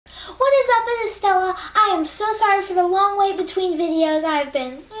up? It is Stella. I am so sorry for the long wait between videos. I've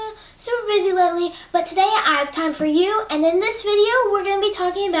been super busy lately, but today I have time for you, and in this video we're going to be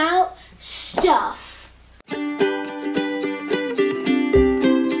talking about stuff.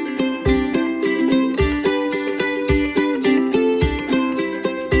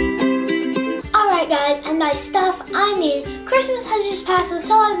 Alright guys, and by stuff I mean Christmas has just passed and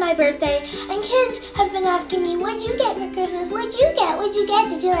so has my birthday, and kids have been asking me, what'd you get for Christmas? What'd you get? What'd you get?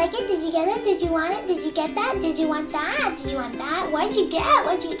 Did you like it? Did you get it? Did you want it? Did you get that? Did you want that? Did you want that? What'd you get?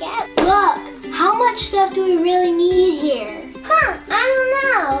 What'd you get? Look, how much stuff do we really need here? I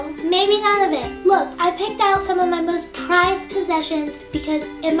don't know. Maybe none of it. Look, I picked out some of my most prized possessions because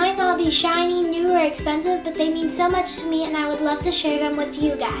it might not be shiny, new, or expensive, but they mean so much to me and I would love to share them with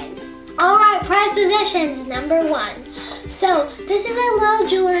you guys. Alright, prized possessions, number 1. So, this is a little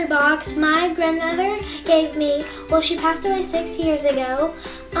jewelry box my grandmother gave me. Well, she passed away 6 years ago,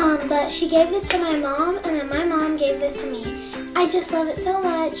 but she gave this to my mom, and then my mom gave this to me. I just love it so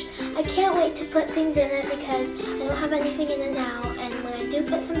much. I can't wait to put things in it because I don't have anything in it now, and when I do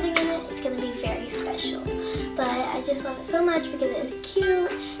put something in it, it's going to be very special. But I just love it so much because it is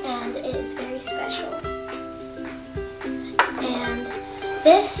cute, and it is very special. And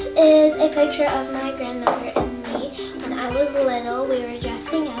this is a picture of my grandmother and me when I was little. We were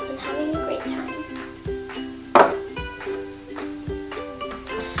dressing up and having a great time.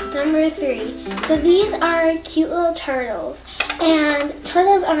 Number 3. So these are cute little turtles. And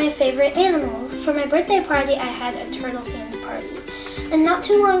turtles are my favorite animals. For my birthday party, I had a turtle themed party. And not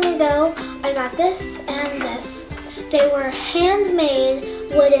too long ago, I got this and this. They were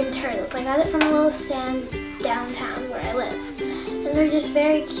handmade wooden turtles. I got it from a little stand downtown where I live. And they're just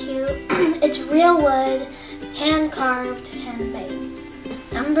very cute. It's real wood, hand carved, handmade.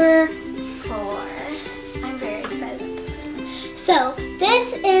 Number 4. I'm very excited about this one. So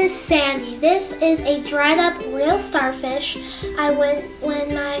this is Sandy. This is a dried up real starfish.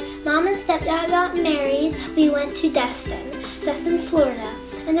 When my mom and stepdad got married, we went to Destin, Florida.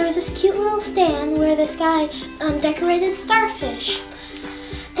 And there was this cute little stand where this guy decorated starfish.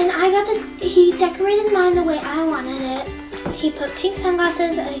 And he decorated mine the way I wanted it. He put pink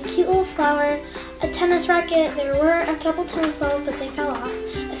sunglasses, a cute little flower, a tennis racket, there were a couple tennis balls but they fell off,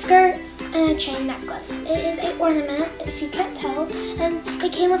 a skirt, and a chain necklace. It is an ornament, if you can't tell, and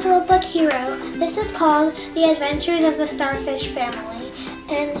it came with a little book he wrote. This is called The Adventures of the Starfish Family,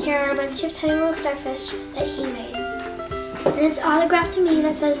 and here are a bunch of tiny little starfish that he made. And it's autographed to me and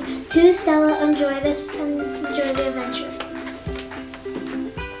it says, "To Stella, enjoy this and enjoy the adventure."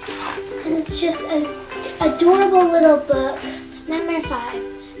 And it's just a adorable little book. Number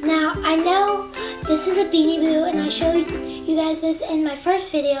 5. Now, I know this is a Beanie Boo, and I showed you guys this in my first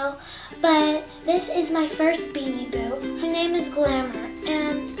video, but this is my first Beanie Boo. Her name is Glamour,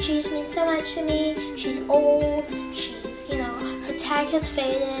 and she just means so much to me. She's old, her tag has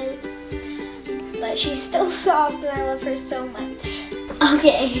faded, but she's still soft, and I love her so much.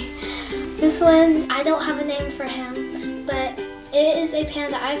 Okay, this one, I don't have a name for him, but it is a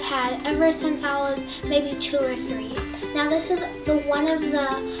panda I've had ever since I was maybe 2 or 3. Now this is one of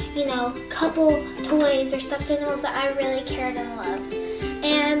the, couple toys or stuffed animals that I really cared and loved.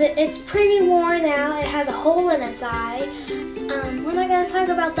 And it's pretty worn out. It has a hole in its eye. We're not going to talk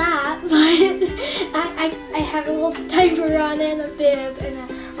about that, but I have a little diaper on it and a bib and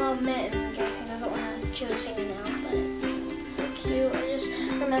a little mitten in case he doesn't want to chew his fingernails, but it's so cute. I just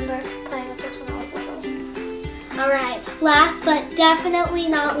remember playing with this when I was little. Alright, last but definitely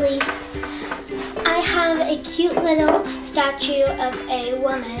not least, I have a cute little statue of a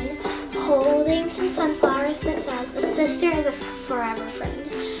woman holding some sunflowers that says, "A sister is a forever friend."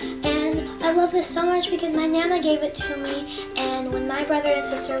 And I love this so much because my Nana gave it to me, and when my brother and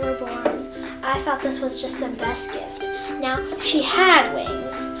sister were born, I thought this was just the best gift. Now, she had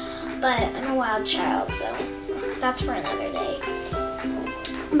wings, but I'm a wild child, so that's for another day.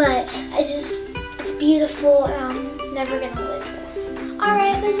 But it's beautiful, and I'm never going to lose this.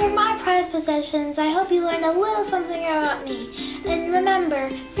 Alright, those are my prized possessions. I hope you learned a little something about me. And remember,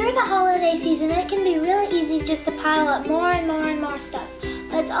 through the holiday season, it can be really easy just to pile up more and more and more stuff.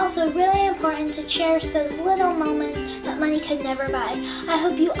 But it's also really important to cherish those little moments that money could never buy. I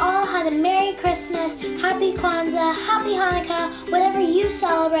hope you all had a Merry Christmas, Happy Kwanzaa, Happy Hanukkah, whatever you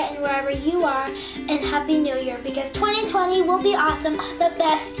celebrate and wherever you are, and Happy New Year, because 2020 will be awesome, the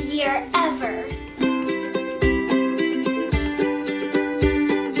best year ever.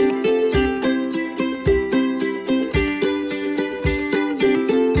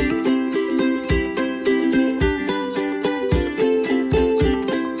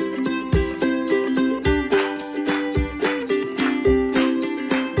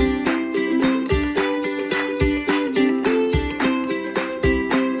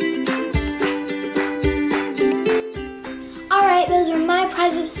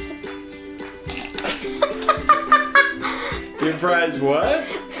 Surprise what?